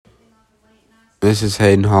This is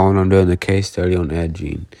Hayden Hall, and I'm doing the case study on Ed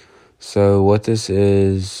Gein. So what this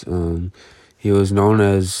is, he was known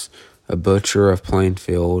as a butcher of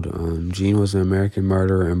Plainfield. Gein was an American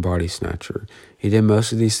murderer and body snatcher. He did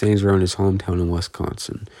most of these things around his hometown in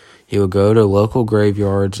Wisconsin. He would go to local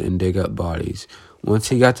graveyards and dig up bodies. Once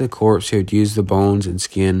he got the corpse, he would use the bones and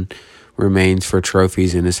skin remains for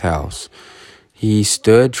trophies in his house. He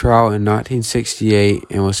stood trial in 1968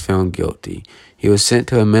 and was found guilty. He was sent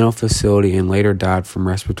to a mental facility and later died from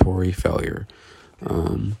respiratory failure.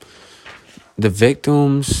 The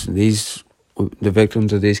victims of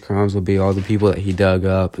these crimes will be all the people that he dug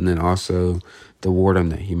up, and then also the warden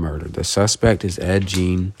that he murdered. The suspect is Ed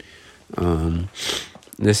Gein.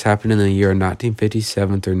 This happened in the year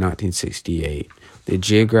 1957 through 1968. The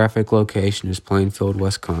geographic location is Plainfield,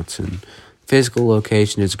 Wisconsin. Physical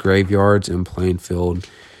location is graveyards in Plainfield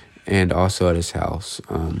and also at his house.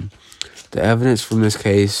 The evidence from this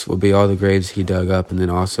case will be all the graves he dug up and then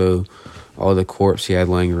also all the corpse he had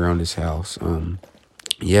laying around his house.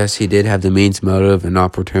 Yes, he did have the means, motive, and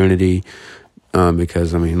opportunity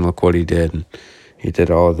because, look what he did. He did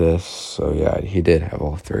all this. So, yeah, he did have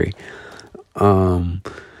all three.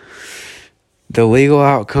 The legal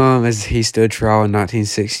outcome is he stood trial in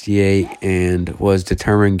 1968 and was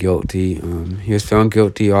determined guilty. He was found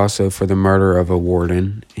guilty also for the murder of a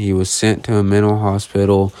warden. He was sent to a mental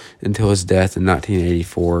hospital until his death in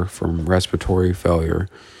 1984 from respiratory failure.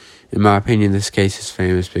 In my opinion, this case is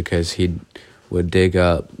famous because he would dig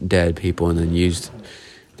up dead people and then use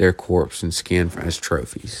their corpse and skin as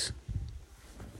trophies.